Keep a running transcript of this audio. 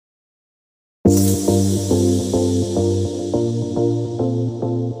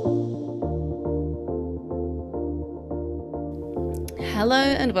Hello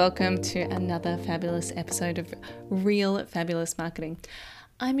and welcome to another fabulous episode of Real Fabulous Marketing.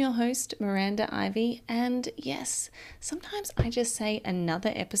 I'm your host, Miranda Ivy, and yes, sometimes I just say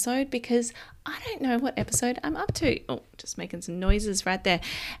another episode because I don't know what episode I'm up to. Oh, just making some noises right there.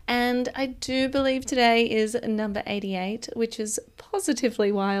 And I do believe today is number 88, which is positively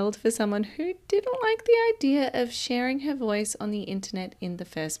wild for someone who didn't like the idea of sharing her voice on the internet in the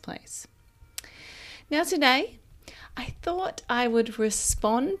first place. Now today, I thought I would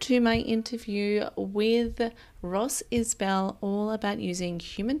respond to my interview with Ross Isbell all about using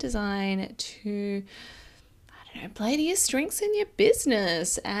human design to, play to your strengths in your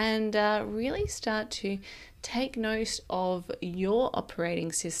business and really start to take note of your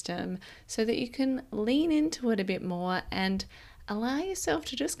operating system so that you can lean into it a bit more and allow yourself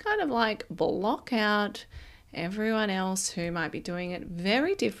to just kind of like block out everyone else who might be doing it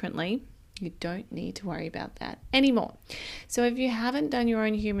very differently. You don't need to worry about that anymore. So if you haven't done your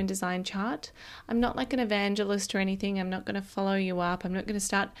own human design chart, I'm not like an evangelist or anything. I'm not going to follow you up. I'm not going to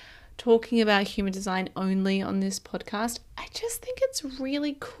start talking about human design only on this podcast. I just think it's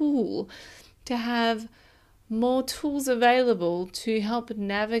really cool to have more tools available to help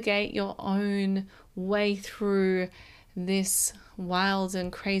navigate your own way through this wild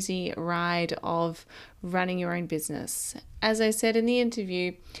and crazy ride of running your own business. As I said in the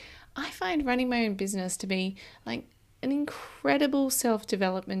interview, I find running my own business to be like an incredible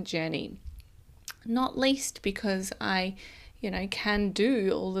self-development journey, not least because I, can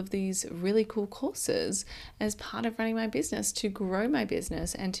do all of these really cool courses as part of running my business to grow my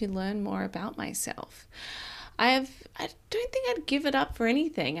business and to learn more about myself. I don't think I'd give it up for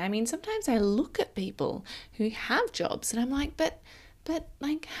anything. I mean, sometimes I look at people who have jobs and I'm like, but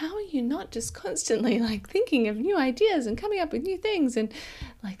like, how are you not just constantly like thinking of new ideas and coming up with new things and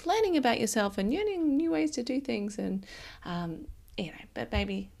like learning about yourself and learning new ways to do things? And, but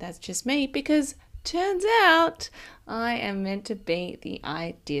maybe that's just me because turns out I am meant to be the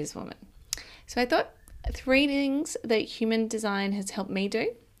ideas woman. So I thought 3 things that human design has helped me do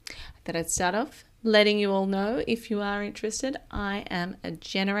that I'd start off letting you all know if you are interested. I am a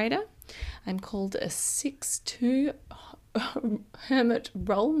generator. I'm called a 6-2 hermit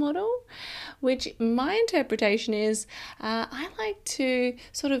role model, which my interpretation is I like to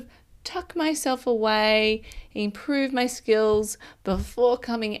sort of tuck myself away, improve my skills before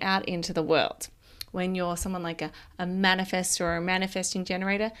coming out into the world. When you're someone like a manifestor or a manifesting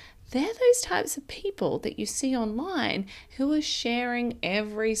generator, they're those types of people that you see online who are sharing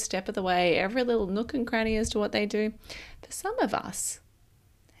every step of the way, every little nook and cranny as to what they do. For some of us,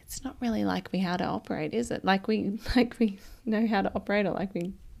 it's not really like we how to operate, is it? Like we know how to operate or like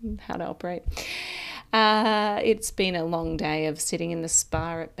we how to operate. It's been a long day of sitting in the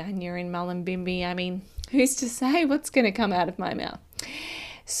spa at Banya in Mullumbimby. I mean, who's to say what's going to come out of my mouth?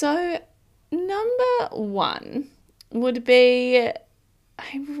 So number 1 would be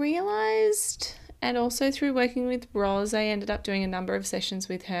I realized, and also through working with Roz, I ended up doing a number of sessions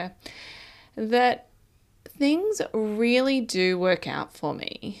with her, that things really do work out for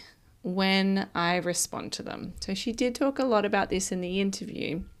me when I respond to them. So she did talk a lot about this in the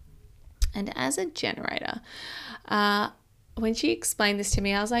interview. And as a generator, when she explained this to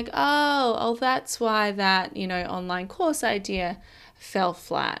me, I was like, oh, that's why that, online course idea fell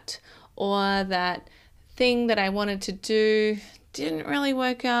flat, or that thing that I wanted to do didn't really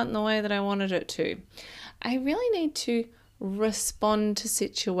work out in the way that I wanted it to. I really need to respond to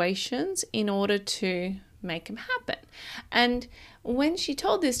situations in order to make them happen. And when she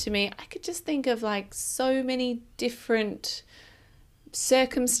told this to me, I could just think of like so many different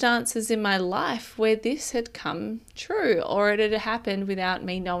circumstances in my life where this had come true, or it had happened without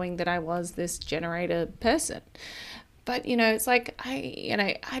me knowing that I was this generator person. But, it's like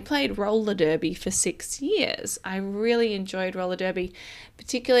I played roller derby for 6 years. I really enjoyed roller derby,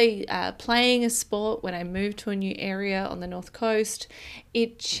 particularly playing a sport when I moved to a new area on the North Coast.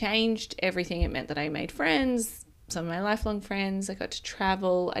 It changed everything. It meant that I made friends, some of my lifelong friends. I got to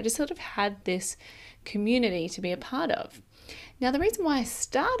travel. I just sort of had this community to be a part of. Now, the reason why I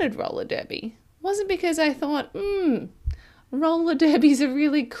started roller derby wasn't because I thought, roller derby's a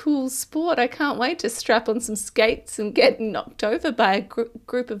really cool sport. I can't wait to strap on some skates and get knocked over by a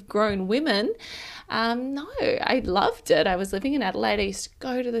group of grown women. No, I loved it. I was living in Adelaide. I used to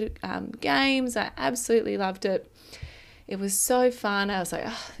go to the games. I absolutely loved it. It was so fun. I was like,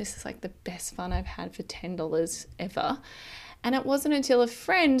 this is like the best fun I've had for $10 ever. And it wasn't until a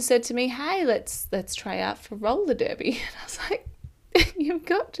friend said to me, hey, let's try out for roller derby. And I was like, you've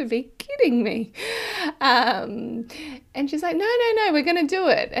got to be kidding me. And she's like, no, we're going to do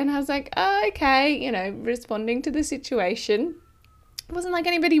it. And I was like, oh, okay, responding to the situation. it wasn't like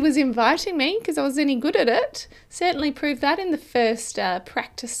anybody was inviting me because I was any good at it. Certainly proved that in the first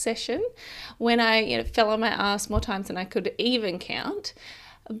practice session when I fell on my ass more times than I could even count.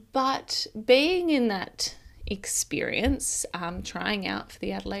 But being in that experience, trying out for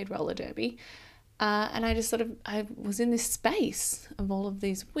the Adelaide Roller Derby, and I was in this space of all of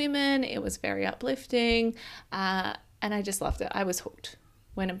these women. It was very uplifting, and I just loved it. I was hooked.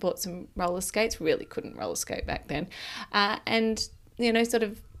 Went and bought some roller skates. Really couldn't roller skate back then, and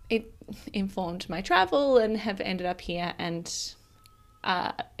it informed my travel and have ended up here, and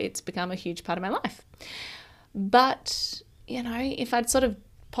it's become a huge part of my life. But if I'd sort of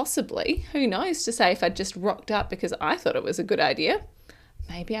possibly, who knows to say, if I'd just rocked up because I thought it was a good idea,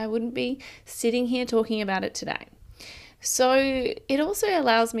 maybe I wouldn't be sitting here talking about it today. So it also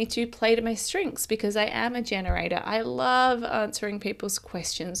allows me to play to my strengths because I am a generator. I love answering people's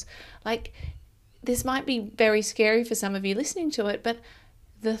questions. Like, this might be very scary for some of you listening to it, but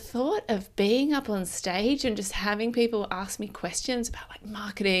the thought of being up on stage and just having people ask me questions about like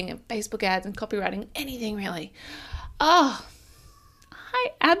marketing and Facebook ads and copywriting, anything really, I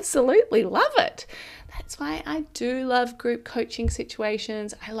absolutely love it. That's why I do love group coaching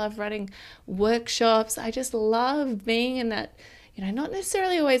situations. I love running workshops. I just love being in that, not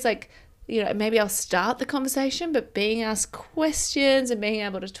necessarily always like, maybe I'll start the conversation, but being asked questions and being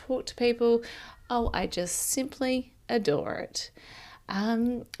able to talk to people, I just simply adore it.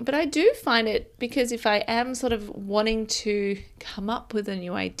 But I do find it, because if I am sort of wanting to come up with a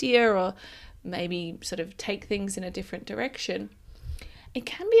new idea or maybe sort of take things in a different direction, it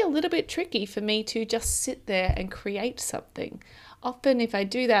can be a little bit tricky for me to just sit there and create something. Often if I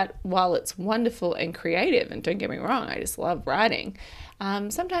do that, while it's wonderful and creative, and don't get me wrong, I just love writing,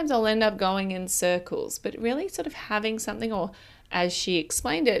 sometimes I'll end up going in circles. But really sort of having something, or as she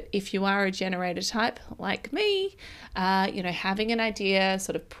explained it, if you are a generator type like me, having an idea,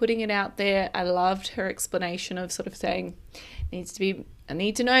 sort of putting it out there. I loved her explanation of sort of saying, I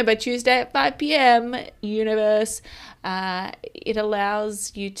need to know by Tuesday at 5 p.m, universe. It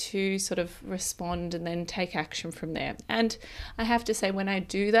allows you to sort of respond and then take action from there. And I have to say, when I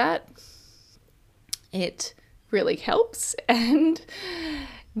do that, it really helps. And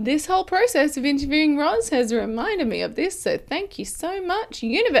this whole process of interviewing Roz has reminded me of this. So thank you so much,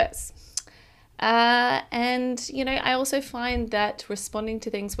 universe. And I also find that responding to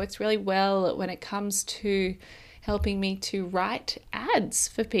things works really well when it comes to helping me to write ads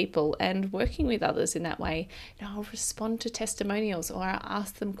for people and working with others in that way. I'll respond to testimonials, or I'll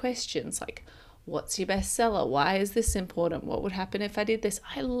ask them questions like, what's your bestseller? Why is this important? What would happen if I did this?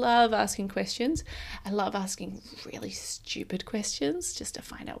 I love asking questions. I love asking really stupid questions just to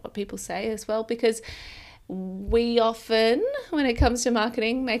find out what people say as well, because we often, when it comes to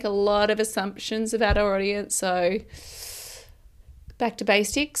marketing, make a lot of assumptions about our audience. So back to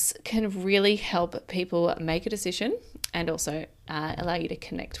basics can really help people make a decision and also allow you to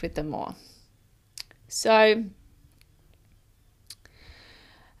connect with them more. So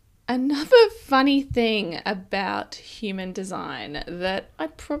another funny thing about human design that I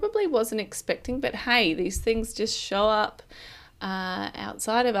probably wasn't expecting, but hey, these things just show up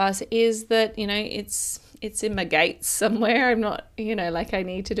outside of us, is that, it's in my gates somewhere. I'm not, I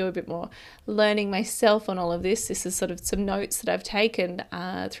need to do a bit more learning myself on all of this. This is sort of some notes that I've taken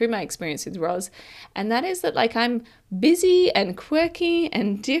through my experience with Roz. And that is that I'm busy and quirky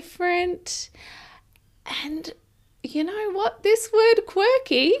and different. And you know what? This word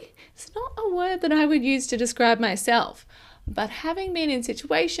quirky, it's not a word that I would use to describe myself. But having been in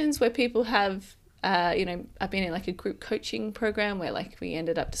situations where people have, I've been in a group coaching program where we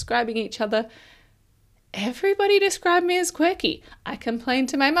ended up describing each other. Everybody described me as quirky. I complained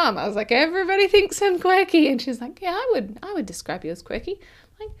to my mum. I was like, everybody thinks I'm quirky. And she's like, yeah, I would describe you as quirky.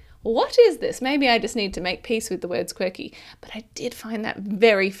 I'm like, what is this? Maybe I just need to make peace with the words quirky. But I did find that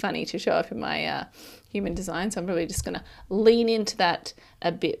very funny to show up in my human design. So I'm probably just going to lean into that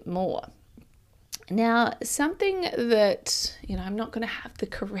a bit more. Now, something that, I'm not going to have the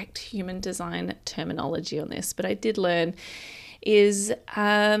correct human design terminology on this, but I did learn is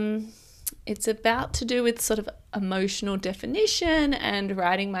it's about to do with sort of emotional definition and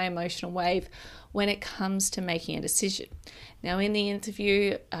riding my emotional wave when it comes to making a decision. Now, in the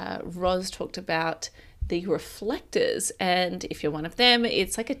interview, Roz talked about the reflectors, and if you're one of them,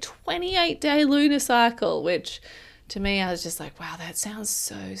 it's like a 28-day lunar cycle, which to me, I was just like, wow, that sounds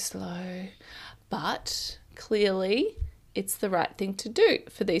so slow. But clearly it's the right thing to do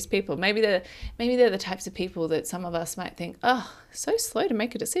for these people. Maybe they're the types of people that some of us might think, oh, so slow to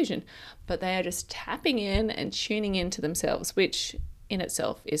make a decision, but they are just tapping in and tuning into themselves, which in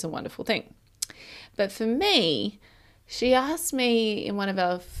itself is a wonderful thing. But for me, she asked me in one of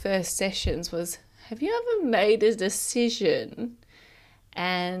our first sessions was, have you ever made a decision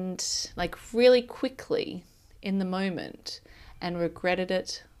and like really quickly in the moment and regretted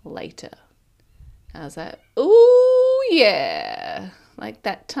it later? I was like, oh yeah, like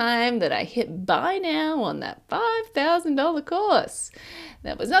that time that I hit buy now on that $5,000 course.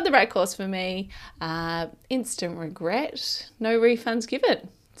 That was not the right course for me. Instant regret, no refunds given.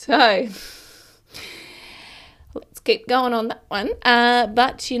 So let's keep going on that one.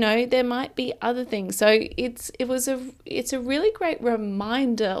 But you know, there might be other things. So it's a really great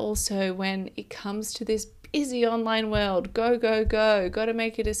reminder also when it comes to this busy online world. Go, go, go. Got to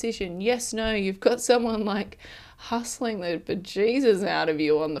make a decision. Yes, no. You've got someone like hustling the bejesus out of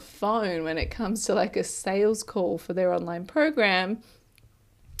you on the phone when it comes to like a sales call for their online program.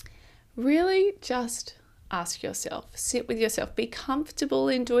 Really just ask yourself, sit with yourself, be comfortable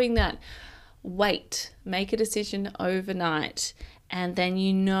in doing that. Wait, make a decision overnight, and then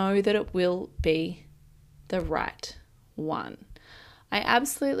you know that it will be the right one. I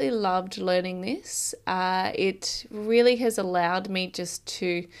absolutely loved learning this. It really has allowed me just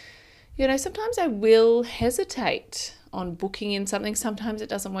to, you know, sometimes I will hesitate on booking in something. Sometimes it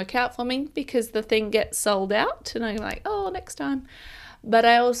doesn't work out for me because the thing gets sold out and I'm like, oh, next time. But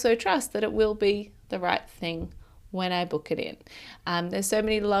I also trust that it will be the right thing when I book it in. There's so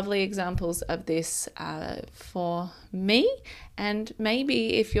many lovely examples of this for me, and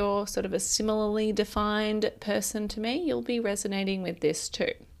maybe if you're sort of a similarly defined person to me, you'll be resonating with this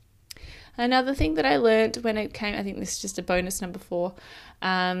too. Another thing that I learned when it came, I think this is just a bonus number 4,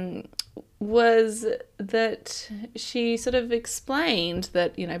 was that she sort of explained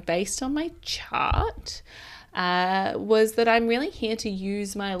that, you know, based on my chart, was that I'm really here to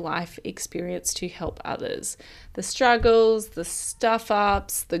use my life experience to help others. The struggles, the stuff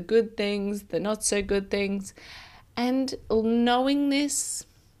ups, the good things, the not so good things. And knowing this,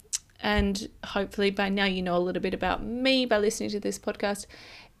 and hopefully by now you know a little bit about me by listening to this podcast,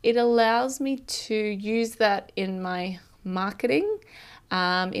 it allows me to use that in my marketing,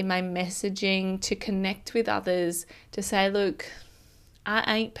 in my messaging, to connect with others, to say, look,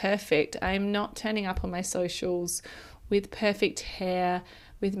 I ain't perfect. I'm not turning up on my socials with perfect hair,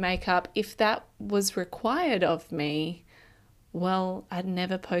 with makeup. If that was required of me, well, I'd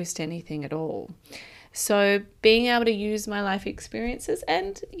never post anything at all. So being able to use my life experiences,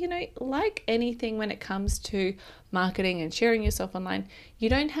 and, you know, like anything when it comes to marketing and sharing yourself online, you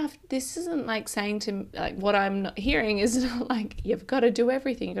don't have, this isn't like saying to, like, what I'm not hearing is not like you've got to do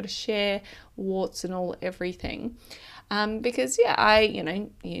everything. You've got to share warts and all, everything. Because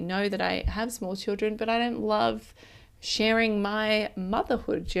you know that I have small children, but I don't love sharing my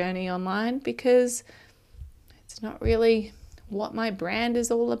motherhood journey online because it's not really what my brand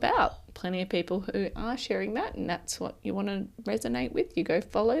is all about. Plenty of people who are sharing that, and that's what you want to resonate with. You go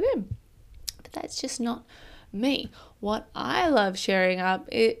follow them. But that's just not me. What I love sharing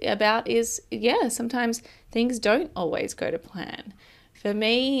about is, sometimes things don't always go to plan. For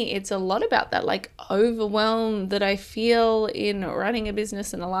me, it's a lot about that, like, overwhelm that I feel in running a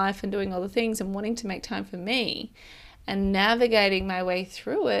business and a life and doing all the things and wanting to make time for me and navigating my way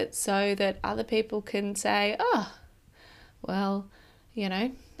through it so that other people can say, oh, well, you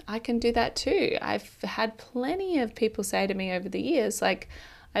know, I can do that too. I've had plenty of people say to me over the years, like,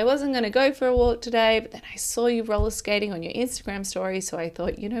 I wasn't going to go for a walk today, but then I saw you roller skating on your Instagram story. So I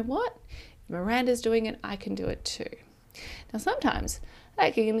thought, you know what? If Miranda's doing it, I can do it too. Now, sometimes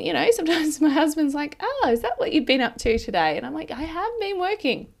my husband's like, oh, is that what you've been up to today? And I'm like, I have been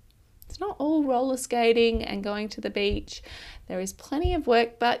working. It's not all roller skating and going to the beach. There is plenty of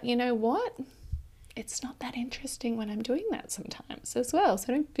work, but you know what? It's not that interesting when I'm doing that sometimes as well.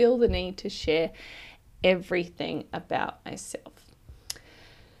 So I don't feel the need to share everything about myself.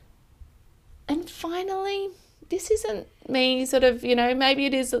 And finally, this isn't me sort of, maybe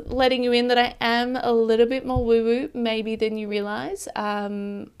it is letting you in that I am a little bit more woo-woo maybe than you realize.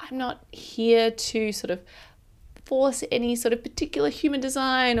 I'm not here to sort of force any sort of particular human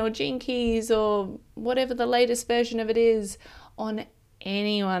design or gene keys or whatever the latest version of it is on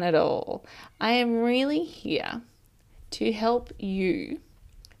anyone at all. I am really here to help you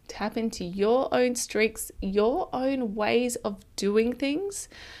tap into your own strengths, your own ways of doing things,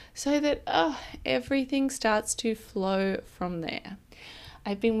 so that everything starts to flow from there.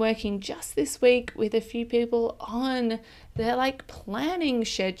 I've been working just this week with a few people on their planning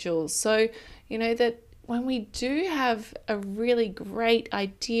schedules. So, that when we do have a really great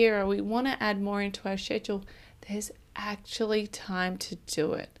idea or we want to add more into our schedule, there's actually time to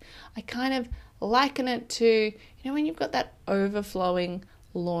do it. I kind of liken it to, when you've got that overflowing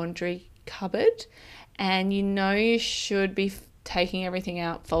laundry cupboard and you know you should be taking everything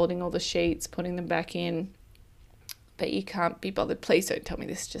out, folding all the sheets, putting them back in, but you can't be bothered. Please don't tell me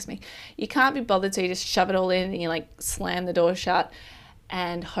this is just me. You can't be bothered, so you just shove it all in and you like slam the door shut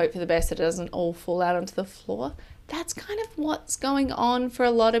and hope for the best that it doesn't all fall out onto the floor. That's kind of what's going on for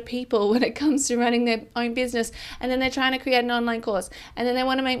a lot of people when it comes to running their own business. And then they're trying to create an online course, and then they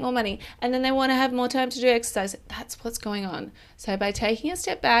want to make more money, and then they want to have more time to do exercise. That's what's going on. So by taking a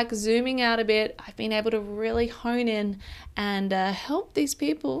step back, zooming out a bit, I've been able to really hone in and help these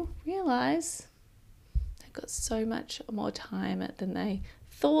people realize they've got so much more time than they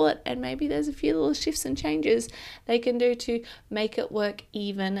thought, and maybe there's a few little shifts and changes they can do to make it work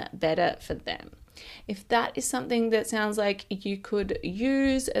even better for them. If that is something that sounds like you could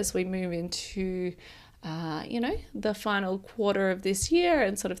use as we move into the final quarter of this year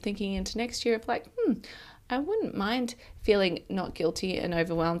and sort of thinking into next year of like, I wouldn't mind feeling not guilty and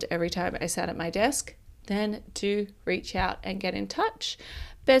overwhelmed every time I sat at my desk, then do reach out and get in touch.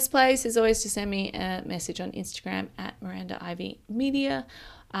 Best place is always to send me a message on Instagram at Miranda Ivy Media,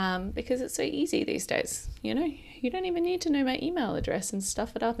 because it's so easy these days. You know, you don't even need to know my email address and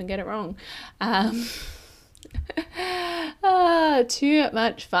stuff it up and get it wrong. Too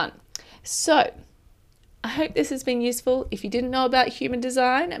much fun. So I hope this has been useful. If you didn't know about human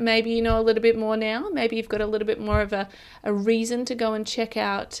design, maybe you know a little bit more now. Maybe you've got a little bit more of a reason to go and check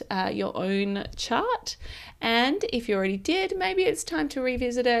out your own chart. And if you already did, maybe it's time to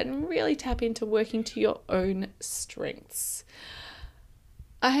revisit it and really tap into working to your own strengths.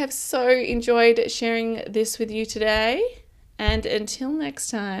 I have so enjoyed sharing this with you today. And until next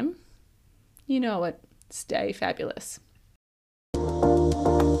time, you know it, stay fabulous.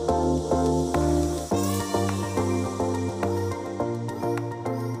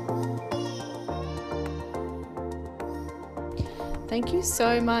 Thank you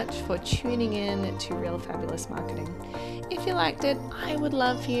so much for tuning in to Real Fabulous Marketing. If you liked it, I would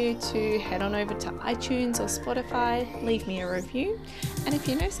love for you to head on over to iTunes or Spotify, leave me a review. And if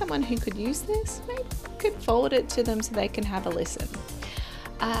you know someone who could use this, maybe you could forward it to them so they can have a listen.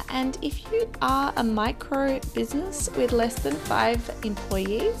 And if you are a micro business with less than 5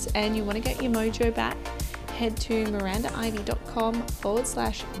 employees and you want to get your mojo back, head to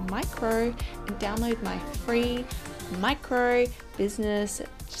mirandaivy.com/micro and download my free micro business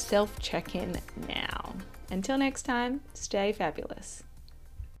self check-in now. Until next time, stay fabulous.